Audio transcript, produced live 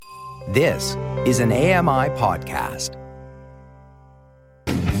This is an AMI podcast.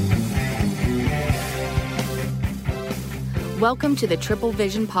 Welcome to the Triple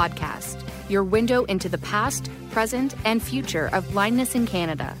Vision Podcast, your window into the past, present, and future of blindness in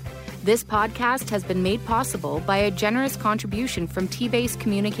Canada. This podcast has been made possible by a generous contribution from T-Base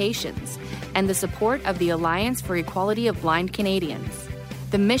Communications and the support of the Alliance for Equality of Blind Canadians.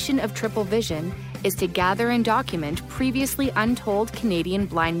 The mission of Triple Vision is to gather and document previously untold Canadian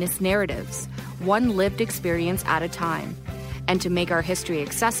blindness narratives, one lived experience at a time, and to make our history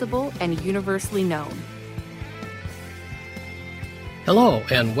accessible and universally known. Hello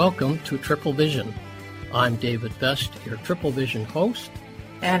and welcome to Triple Vision. I'm David Best, your Triple Vision host.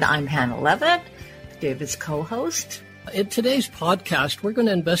 And I'm Hannah Levitt, David's co-host. In today's podcast, we're going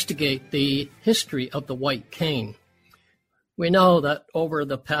to investigate the history of the white cane. We know that over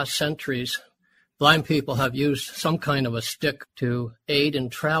the past centuries, blind people have used some kind of a stick to aid in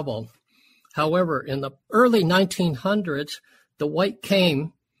travel. However, in the early 1900s, the white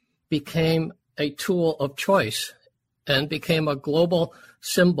cane became a tool of choice and became a global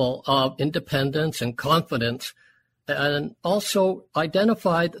symbol of independence and confidence, and also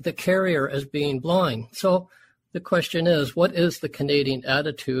identified the carrier as being blind. So the question is, what is the Canadian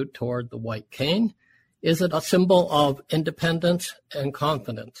attitude toward the white cane? Is it a symbol of independence and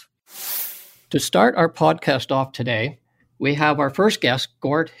confidence? To start our podcast off today, we have our first guest,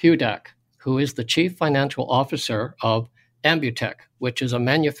 Gord Hudak, who is the Chief Financial Officer of Ambutech, which is a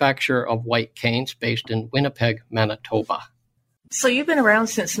manufacturer of white canes based in Winnipeg, Manitoba. So you've been around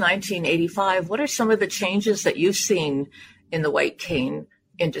since 1985. What are some of the changes that you've seen in the white cane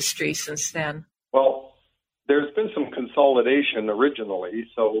industry since then? Well, there's been some consolidation originally.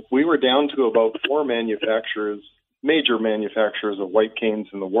 So we were down to about 4 manufacturers, major manufacturers of white canes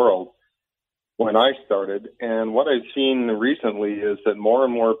in the world when I started. And what I've seen recently is that more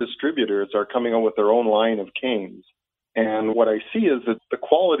and more distributors are coming out with their own line of canes. And what I see is that the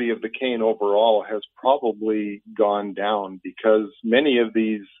quality of the cane overall has probably gone down because many of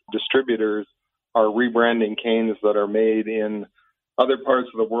these distributors are rebranding canes that are made in other parts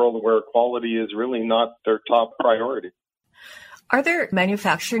of the world where quality is really not their top priority. Are there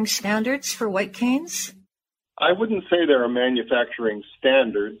manufacturing standards for white canes? I wouldn't say there are manufacturing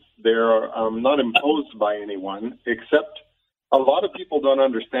standards. They're not imposed by anyone, except a lot of people don't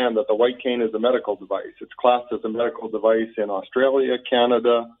understand that the white cane is a medical device. It's classed as a medical device in Australia,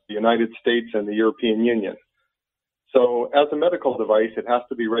 Canada, the United States, and the European Union. So as a medical device, it has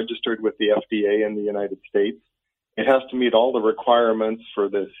to be registered with the FDA in the United States. It has to meet all the requirements for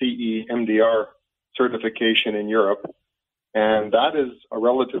the CE MDR certification in Europe. And that is a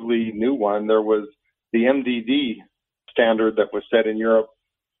relatively new one. There was the MDD standard that was set in Europe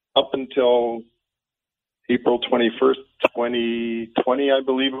up until April 21st, 2020, I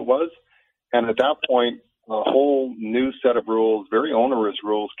believe it was. And at that point, a whole new set of rules, very onerous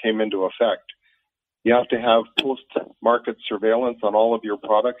rules, came into effect. You have to have post-market surveillance on all of your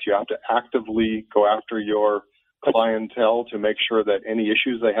products. You have to actively go after your clientele to make sure that any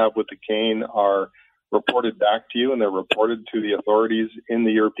issues they have with the cane are reported back to you and they're reported to the authorities in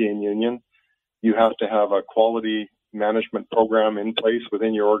the European Union. You have to have a quality management program in place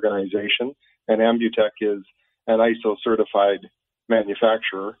within your organization. And Ambutech is an ISO certified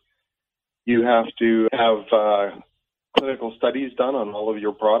manufacturer. You have to have clinical studies done on all of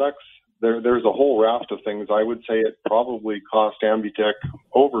your products. There's a whole raft of things. I would say it probably cost Ambutech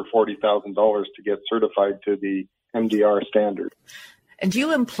over $40,000 to get certified to the MDR standard. And do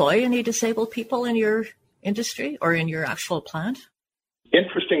you employ any disabled people in your industry or in your actual plant?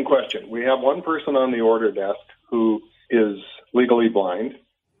 Interesting question. We have one person on the order desk who is legally blind.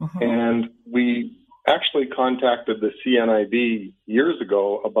 And we actually contacted the CNIB years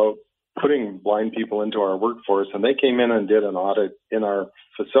ago about putting blind people into our workforce, and they came in and did an audit in our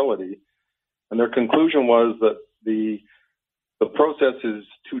facility. And their conclusion was that the process is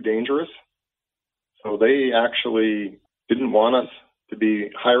too dangerous. So they actually didn't want us to be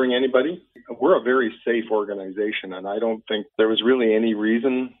hiring anybody. We're a very safe organization, and I don't think there was really any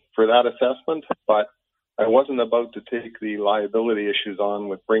reason for that assessment, but I wasn't about to take the liability issues on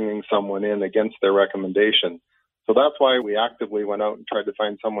with bringing someone in against their recommendation. So that's why we actively went out and tried to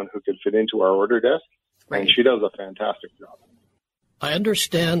find someone who could fit into our order desk, and she does a fantastic job. I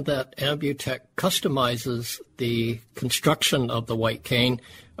understand that Ambutech customizes the construction of the white cane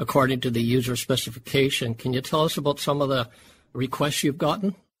according to the user specification. Can you tell us about some of the requests you've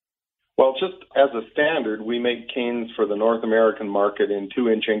gotten? Well, just as a standard, we make canes for the North American market in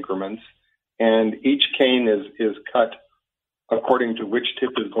 2-inch increments. And each cane is cut according to which tip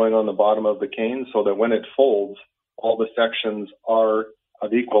is going on the bottom of the cane so that when it folds, all the sections are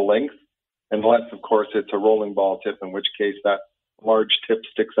of equal length, unless, of course, it's a rolling ball tip, in which case that large tip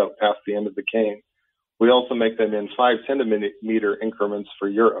sticks out past the end of the cane. We also make them in 5 centimeter increments for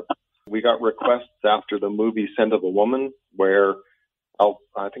Europe. We got requests after the movie Scent of a Woman, where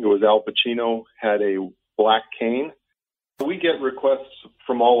I think it was Al Pacino had a black cane. We get requests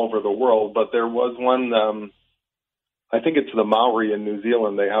from all over the world, but there was one, I think it's the Maori in New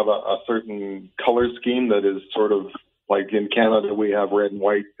Zealand. They have a certain color scheme that is sort of like in Canada, we have red and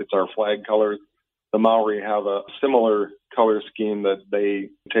white. It's our flag colors. The Maori have a similar color scheme that they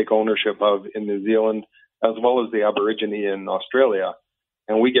take ownership of in New Zealand, as well as the Aborigine in Australia.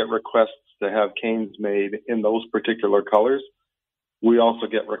 And we get requests to have canes made in those particular colors. We also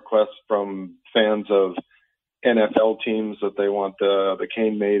get requests from fans of NFL teams that they want the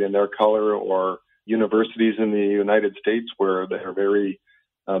cane made in their color, or universities in the United States where they're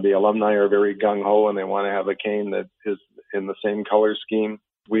the alumni are very gung-ho and they want to have a cane that is in the same color scheme.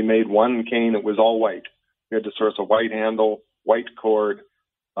 We made one cane that was all white. We had to source a white handle, white cord.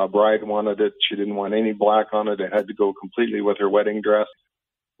 A bride wanted it. She didn't want any black on it. It had to go completely with her wedding dress.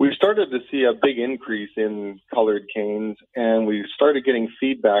 We started to see a big increase in colored canes, and we started getting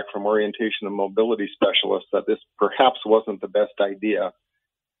feedback from orientation and mobility specialists that this perhaps wasn't the best idea.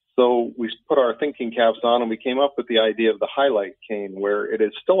 So we put our thinking caps on and we came up with the idea of the highlight cane, where it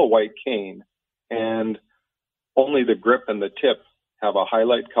is still a white cane and only the grip and the tip have a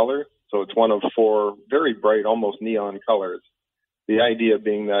highlight color. So it's one of 4 very bright, almost neon colors. The idea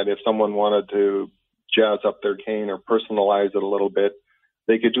being that if someone wanted to jazz up their cane or personalize it a little bit,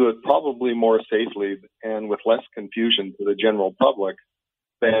 they could do it probably more safely and with less confusion to the general public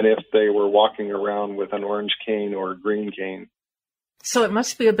than if they were walking around with an orange cane or a green cane. So it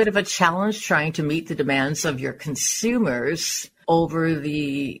must be a bit of a challenge trying to meet the demands of your consumers over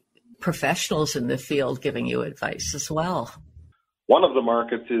the professionals in the field giving you advice as well. One of the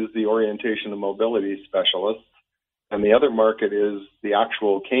markets is the orientation and mobility specialists, and the other market is the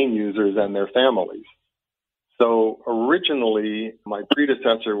actual cane users and their families. So originally, my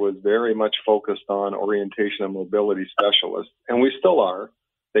predecessor was very much focused on orientation and mobility specialists, and we still are.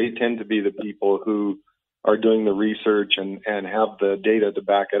 They tend to be the people who are doing the research and have the data to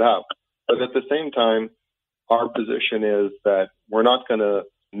back it up. But at the same time, our position is that we're not going to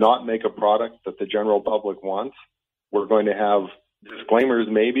not make a product that the general public wants. We're going to have disclaimers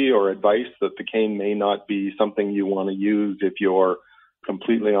maybe, or advice that the cane may not be something you want to use if you're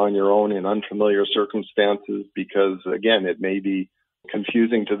completely on your own in unfamiliar circumstances, because again, it may be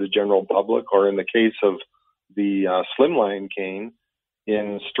confusing to the general public, or in the case of the slimline cane,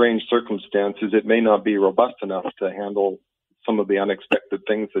 in strange circumstances, it may not be robust enough to handle some of the unexpected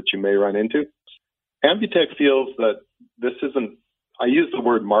things that you may run into. Ambutech feels that this isn't, I use the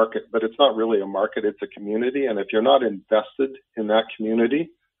word market, but it's not really a market, it's a community. And if you're not invested in that community,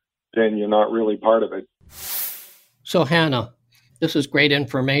 then you're not really part of it. So Hannah, this is great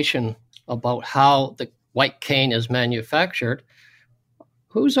information about how the white cane is manufactured.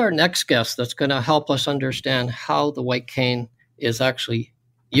 Who's our next guest that's going to help us understand how the white cane is actually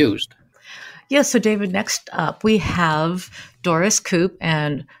used? Yeah, so David, next up we have Doris Coop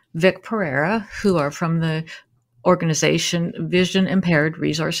and Vic Pereira, who are from the organization Vision Impaired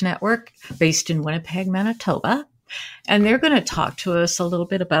Resource Network based in Winnipeg, Manitoba. And they're going to talk to us a little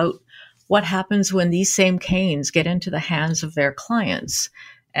bit about what happens when these same canes get into the hands of their clients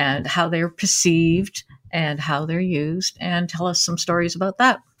and how they're perceived and how they're used, and tell us some stories about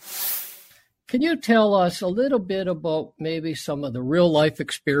that. Can you tell us a little bit about maybe some of the real life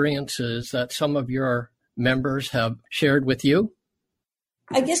experiences that some of your members have shared with you?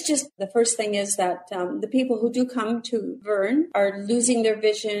 I guess just the first thing is that the people who do come to Vern are losing their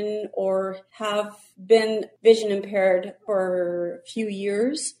vision or have been vision impaired for a few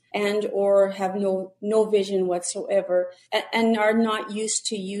years and or have no vision whatsoever and are not used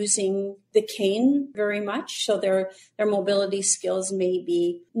to using the cane very much. So their mobility skills may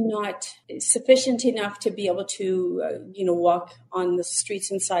be not sufficient enough to be able to, walk on the streets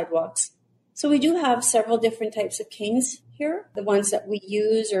and sidewalks. So we do have several different types of canes here. The ones that we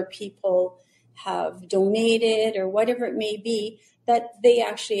use or people have donated or whatever it may be, that they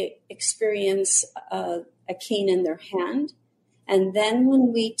actually experience a cane in their hand. And then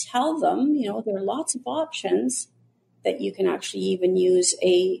when we tell them, there are lots of options that you can actually even use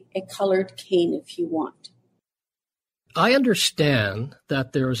a colored cane if you want. I understand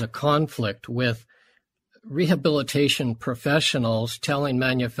that there is a conflict with rehabilitation professionals telling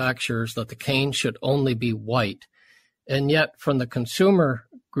manufacturers that the cane should only be white. And yet from the consumer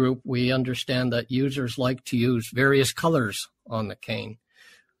group, we understand that users like to use various colors on the cane.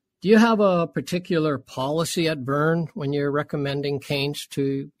 Do you have a particular policy at Vern when you're recommending canes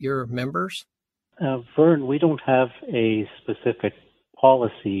to your members? Vern, we don't have a specific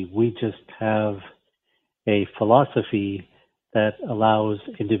policy. We just have a philosophy that allows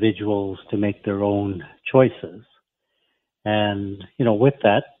individuals to make their own choices. And, with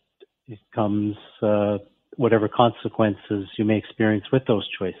that, it comes whatever consequences you may experience with those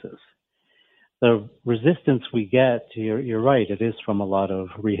choices. The resistance we get, you're right, it is from a lot of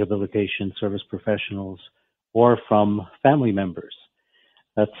rehabilitation service professionals or from family members.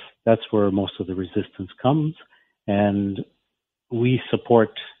 That's where most of the resistance comes, and we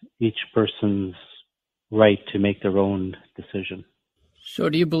support each person's right to make their own decision. So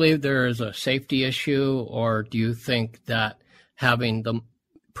do you believe there is a safety issue, or do you think that having the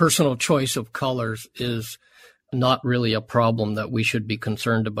personal choice of colors is not really a problem that we should be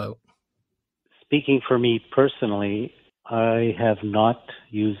concerned about? Speaking for me personally, I have not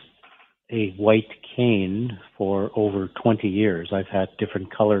used a white cane for over 20 years. I've had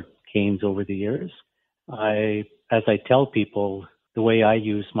different colored canes over the years. As I tell people, the way I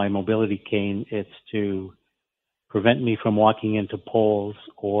use my mobility cane, it's to prevent me from walking into poles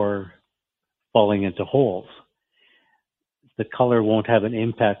or falling into holes. The color won't have an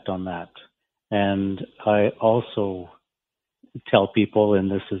impact on that. And I also tell people,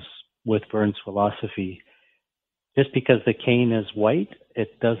 and this is with Vern's philosophy, just because the cane is white,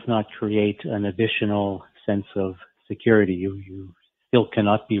 it does not create an additional sense of security. You still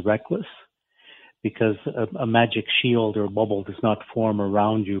cannot be reckless, because a magic shield or bubble does not form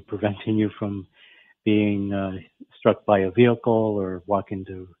around you, preventing you from being struck by a vehicle or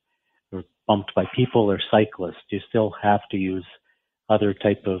or bumped by people or cyclists. You still have to use other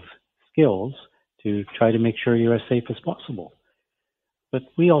type of skills to try to make sure you're as safe as possible. But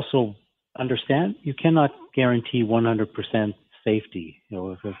we also understand you cannot guarantee 100% safety.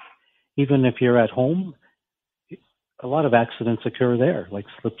 Even if you're at home, a lot of accidents occur there, like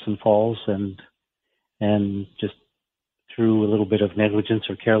slips and falls, and just through a little bit of negligence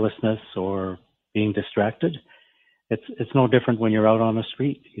or carelessness or being distracted. It's no different when you're out on the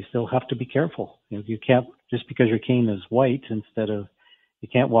street. You still have to be careful. You can't, just because your cane is white, you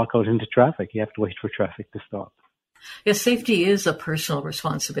can't walk out into traffic. You have to wait for traffic to stop. Yes, safety is a personal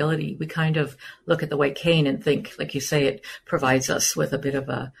responsibility. We kind of look at the white cane and think, like you say, it provides us with a bit of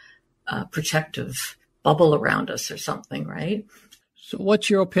a protective bubble around us or something, right? So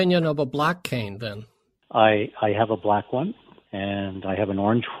what's your opinion of a black cane then? I have a black one, and I have an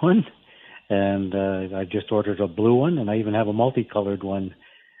orange one, and I just ordered a blue one, and I even have a multicolored one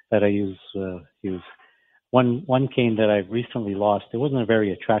that I use. One cane that I recently lost, it wasn't a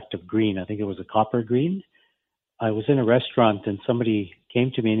very attractive green. I think it was a copper green. I was in a restaurant and somebody came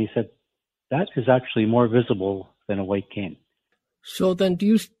to me and he said, that is actually more visible than a white cane. So then do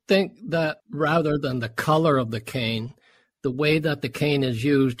you think that rather than the color of the cane, the way that the cane is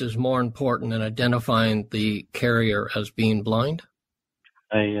used is more important in identifying the carrier as being blind?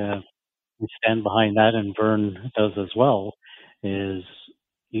 I stand behind that, and Vern does as well, is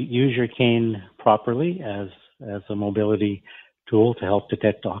use your cane properly as a mobility tool to help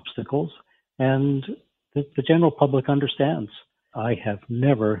detect obstacles. And the general public understands. I have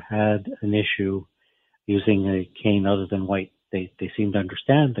never had an issue using a cane other than white. They seem to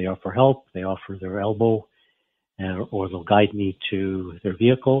understand. They offer help. They offer their elbow, or they'll guide me to their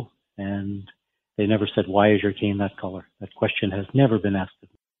vehicle. And they never said, why is your cane that color? That question has never been asked of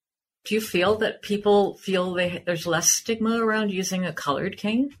me. Do you feel that people feel there's less stigma around using a colored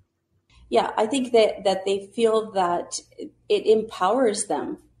cane? Yeah, I think that they feel that it empowers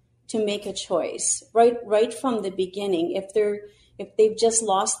them to make a choice right from the beginning. If they've just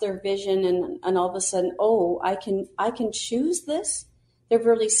lost their vision and all of a sudden, I can choose this, they're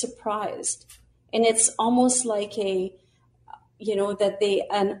really surprised. And it's almost like an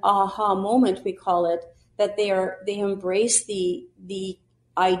aha moment, we call it, that they embrace the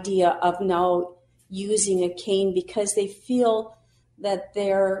idea of now using a cane because they feel that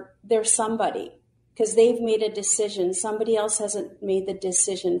they're somebody, because they've made a decision. Somebody else hasn't made the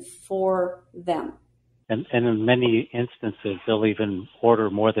decision for them. And in many instances, they'll even order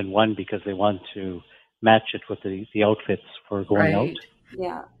more than one because they want to match it with the outfits for going out.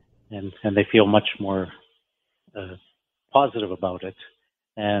 Yeah. And they feel much more positive about it.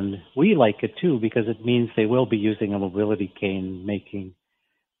 And we like it too, because it means they will be using a mobility cane, making,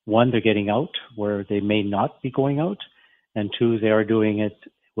 one, they're getting out where they may not be going out, and two, they are doing it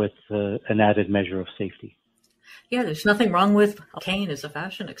with an added measure of safety. Yeah, there's nothing wrong with a cane as a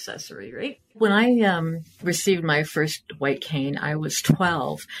fashion accessory, right? When I received my first white cane, I was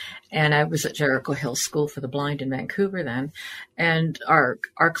 12, and I was at Jericho Hill School for the Blind in Vancouver then. And our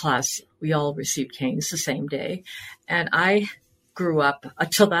class, we all received canes the same day. And I grew up,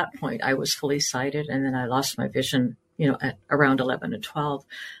 until that point, I was fully sighted, and then I lost my vision, at around 11 and 12.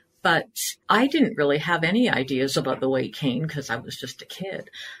 But I didn't really have any ideas about the white cane because I was just a kid.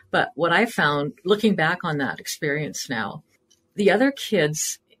 But what I found, looking back on that experience now, the other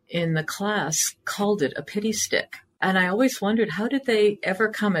kids in the class called it a pity stick. And I always wondered, how did they ever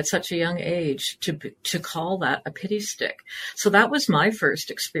come at such a young age to call that a pity stick? So that was my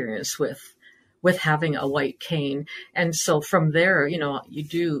first experience with having a white cane. And so from there, you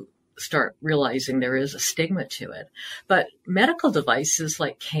do start realizing there is a stigma to it. But medical devices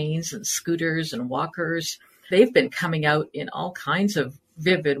like canes and scooters and walkers, they've been coming out in all kinds of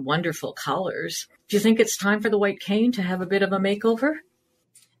vivid, wonderful colors. Do you think it's time for the white cane to have a bit of a makeover?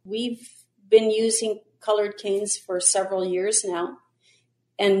 We've been using colored canes for several years now,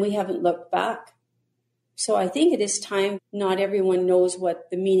 and we haven't looked back. So I think it is time. Not everyone knows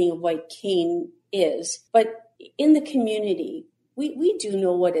what the meaning of white cane is, but in the community, we do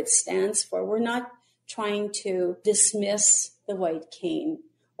know what it stands for. We're not trying to dismiss the white cane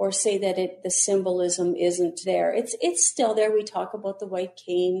or say that the symbolism isn't there. It's still there. We talk about the white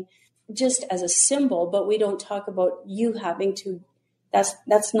cane just as a symbol, but we don't talk about you having to.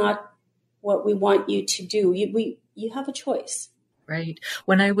 That's not what we want you to do. You have a choice. Right.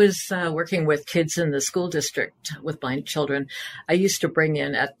 When I was working with kids in the school district with blind children, I used to bring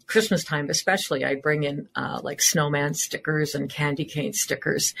in, at Christmas time especially, I'd bring in like snowman stickers and candy cane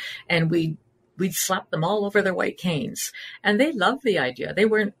stickers, and we'd slap them all over their white canes. And they loved the idea. They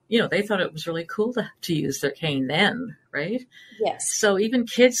weren't, they thought it was really cool to use their cane then, right? Yes. So even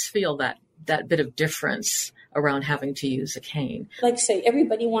kids feel that bit of difference around having to use a cane. Like I say,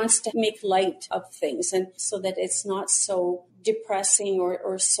 everybody wants to make light of things, and so that it's not so depressing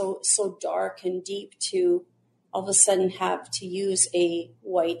or so dark and deep to all of a sudden have to use a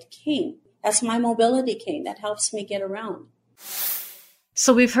white cane. That's my mobility cane. That helps me get around.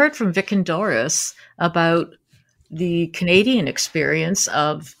 So we've heard from Vic and Doris about the Canadian experience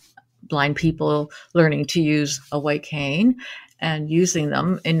of blind people learning to use a white cane and using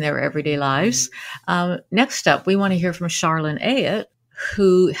them in their everyday lives. Next up, we want to hear from Charlene Ayot,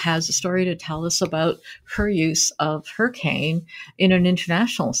 who has a story to tell us about her use of her cane in an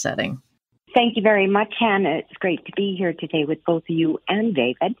international setting. Thank you very much, Hannah. It's great to be here today with both of you and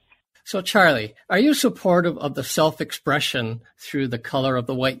David. So, Charlie, are you supportive of the self-expression through the color of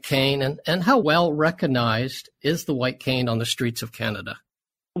the white cane? And how well recognized is the white cane on the streets of Canada?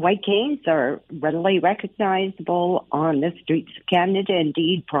 White canes are readily recognizable on the streets of Canada,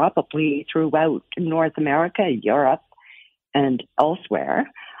 indeed probably throughout North America, Europe, and elsewhere.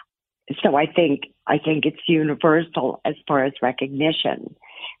 So I think it's universal as far as recognition.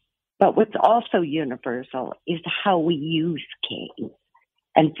 But what's also universal is how we use canes.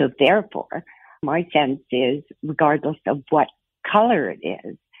 And so therefore, my sense is, regardless of what color it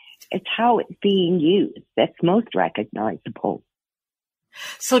is, it's how it's being used that's most recognizable.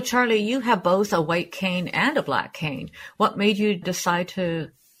 So Charlie, you have both a white cane and a black cane. What made you decide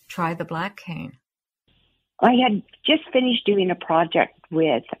to try the black cane? I had just finished doing a project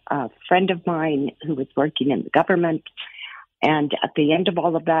with a friend of mine who was working in the government. And at the end of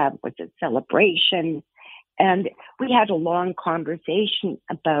all of that was a celebration. And we had a long conversation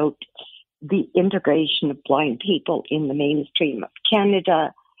about the integration of blind people in the mainstream of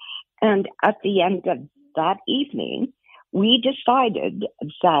Canada. And at the end of that evening, we decided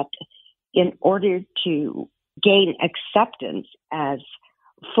that in order to gain acceptance as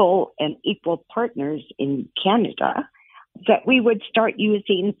full and equal partners in Canada, that we would start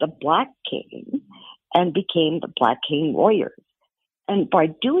using the black cane and became the Black Cane Warriors. And by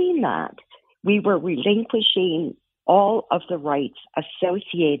doing that, we were relinquishing all of the rights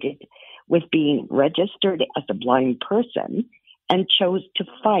associated with being registered as a blind person and chose to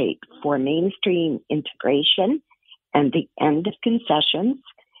fight for mainstream integration and the end of concessions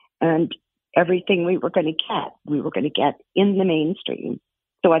and everything we were going to get in the mainstream.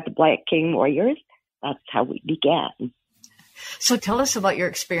 So at the Black Cane Warriors, that's how we began. So tell us about your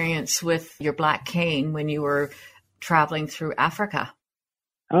experience with your black cane when you were traveling through Africa.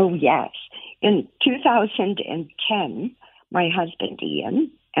 Oh, yes. In 2010, my husband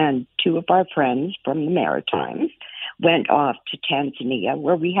Ian and two of our friends from the Maritimes went off to Tanzania,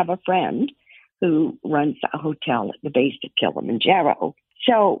 where we have a friend who runs a hotel at the base of Kilimanjaro.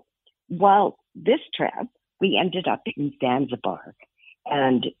 So while this trip, we ended up in Zanzibar.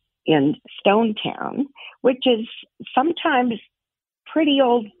 And in Stonetown, which is sometimes pretty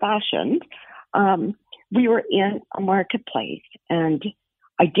old-fashioned. We were in a marketplace, and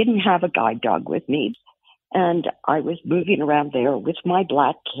I didn't have a guide dog with me, and I was moving around there with my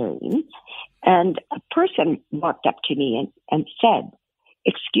black cane, and a person walked up to me and said,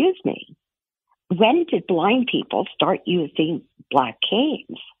 "Excuse me, when did blind people start using black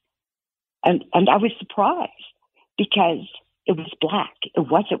canes?" And I was surprised because it was black.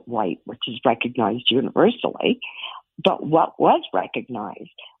 It wasn't white, which is recognized universally. But what was recognized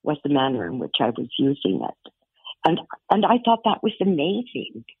was the manner in which I was using it. And I thought that was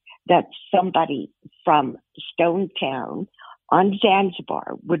amazing that somebody from Stonetown on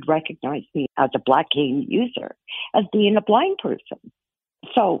Zanzibar would recognize me as a black cane user, as being a blind person.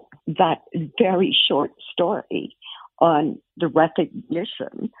 So that very short story on the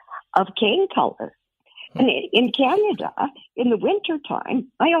recognition of cane color. And in Canada, in the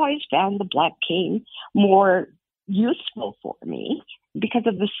wintertime, I always found the black cane more useful for me because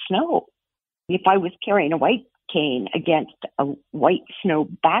of the snow. If I was carrying a white cane against a white snow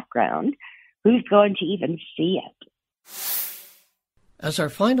background, who's going to even see it? As our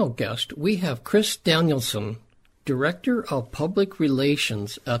final guest, we have Chris Danielson, Director of Public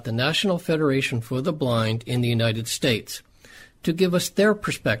Relations at the National Federation for the Blind in the United States, to give us their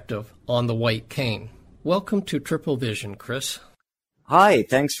perspective on the white cane. Welcome to Triple Vision, Chris. Hi,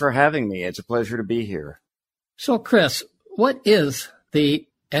 thanks for having me. It's a pleasure to be here. So, Chris, what is the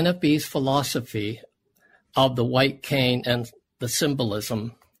NFB's philosophy of the white cane and the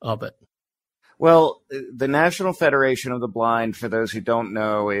symbolism of it? Well, the National Federation of the Blind, for those who don't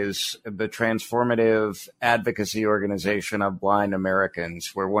know, is the transformative advocacy organization of blind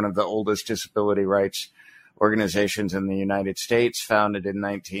Americans. We're one of the oldest disability rights organizations in the United States, founded in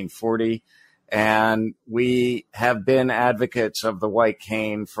 1940. And we have been advocates of the white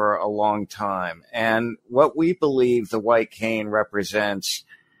cane for a long time. And what we believe the white cane represents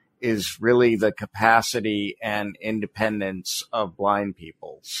is really the capacity and independence of blind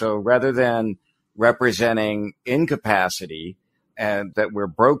people. So rather than representing incapacity and that we're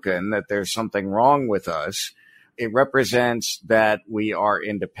broken, that there's something wrong with us, it represents that we are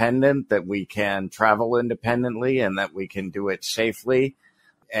independent, that we can travel independently, and that we can do it safely.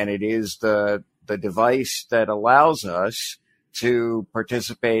 And it is the device that allows us to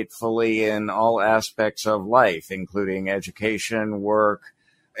participate fully in all aspects of life, including education, work,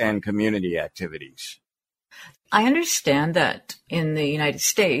 and community activities. I understand that in the United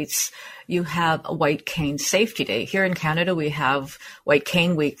States, you have a White Cane Safety Day. Here in Canada, we have White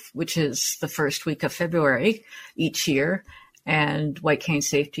Cane Week, which is the first week of February each year, and White Cane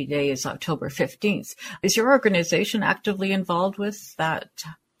Safety Day is October 15th. Is your organization actively involved with that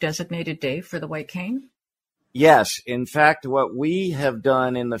designated day for the white cane? Yes. In fact, what we have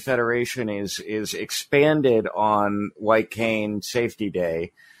done in the Federation is expanded on White Cane Safety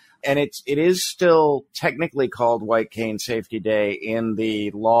Day. And it is still technically called White Cane Safety Day in the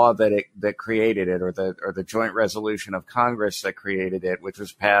law that created it, or the joint resolution of Congress that created it, which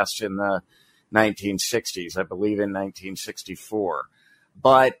was passed in the 1960s, I believe in 1964.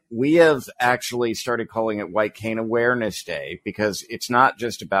 But we have actually started calling it White Cane Awareness Day because it's not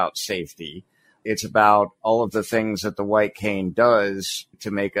just about safety. It's about all of the things that the white cane does to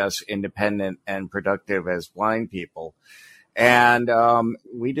make us independent and productive as blind people. And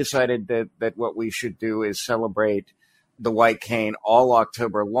we decided that what we should do is celebrate the white cane all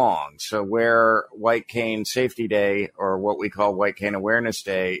October long. So where White Cane Safety Day, or what we call White Cane Awareness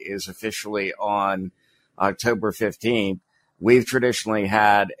Day, is officially on October 15th, we've traditionally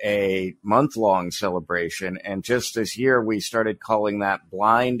had a month-long celebration, and just this year we started calling that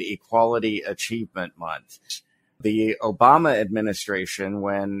Blind Equality Achievement Month. The Obama administration,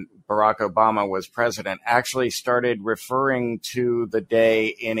 when Barack Obama was president, actually started referring to the day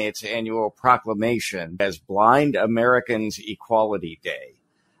in its annual proclamation as Blind Americans Equality Day.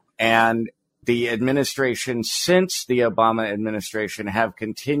 And the administration since the Obama administration have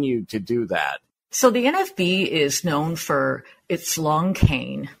continued to do that. So the NFB is known for its long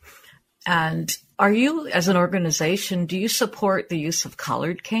cane. And are you, as an organization, do you support the use of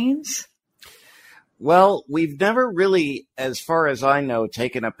colored canes? Well, we've never really, as far as I know,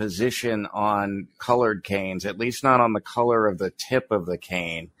 taken a position on colored canes, at least not on the color of the tip of the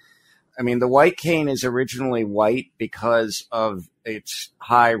cane. I mean, the white cane is originally white because of its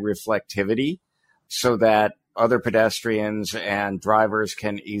high reflectivity, so that other pedestrians and drivers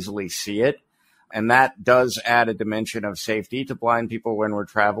can easily see it. And that does add a dimension of safety to blind people when we're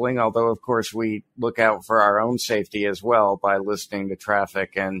traveling, although, of course, we look out for our own safety as well by listening to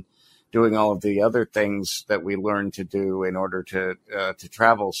traffic and doing all of the other things that we learn to do in order to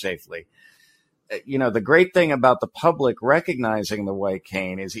travel safely. The great thing about the public recognizing the white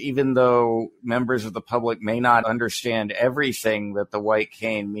cane is even though members of the public may not understand everything that the white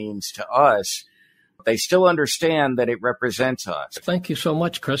cane means to us, they still understand that it represents us. Thank you so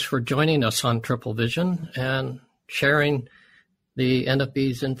much, Chris, for joining us on Triple Vision and sharing the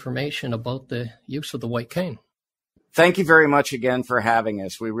NFB's information about the use of the white cane. Thank you very much again for having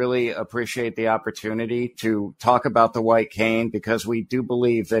us. We really appreciate the opportunity to talk about the white cane because we do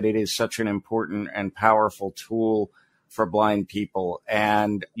believe that it is such an important and powerful tool for blind people.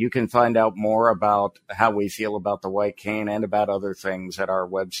 And you can find out more about how we feel about the white cane and about other things at our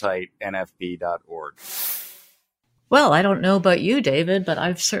website, nfb.org. Well, I don't know about you, David, but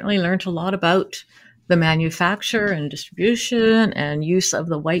I've certainly learned a lot about the manufacture and distribution and use of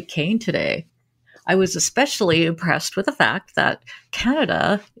the white cane today. I was especially impressed with the fact that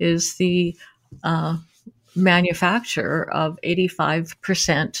Canada is the manufacturer of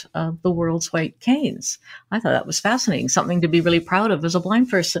 85% of the world's white canes. I thought that was fascinating, something to be really proud of as a blind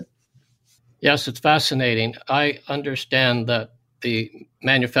person. Yes, it's fascinating. I understand that the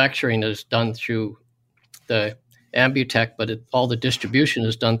manufacturing is done through the Ambutech, but all the distribution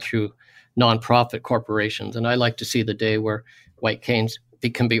is done through nonprofit corporations. And I like to see the day where white canes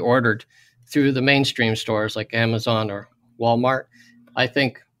can be ordered through the mainstream stores like Amazon or Walmart. I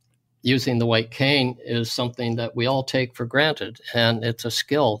think using the white cane is something that we all take for granted, and it's a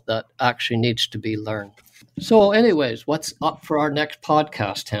skill that actually needs to be learned. So anyways, what's up for our next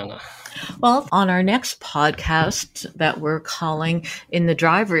podcast, Hannah? Well, on our next podcast that we're calling In the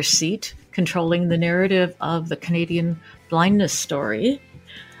Driver's Seat, Controlling the Narrative of the Canadian Blindness Story,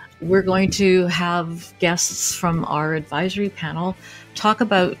 we're going to have guests from our advisory panel talk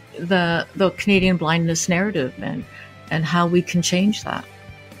about the Canadian blindness narrative and how we can change that.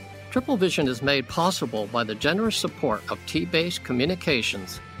 Triple Vision is made possible by the generous support of T-Base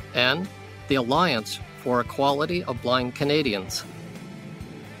Communications and the Alliance for Equality of Blind Canadians.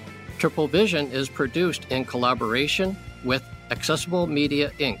 Triple Vision is produced in collaboration with Accessible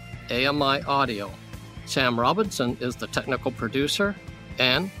Media Inc., AMI Audio. Sam Robinson is the technical producer,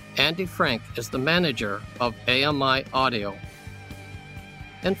 and Andy Frank is the manager of AMI Audio.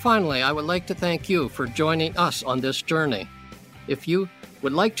 And finally, I would like to thank you for joining us on this journey. If you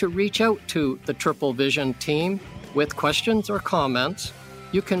would like to reach out to the Triple Vision team with questions or comments,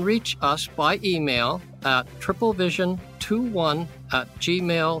 you can reach us by email at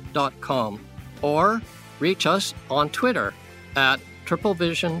triplevision21@gmail.com or reach us on Twitter at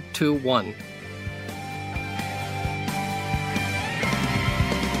triplevision21.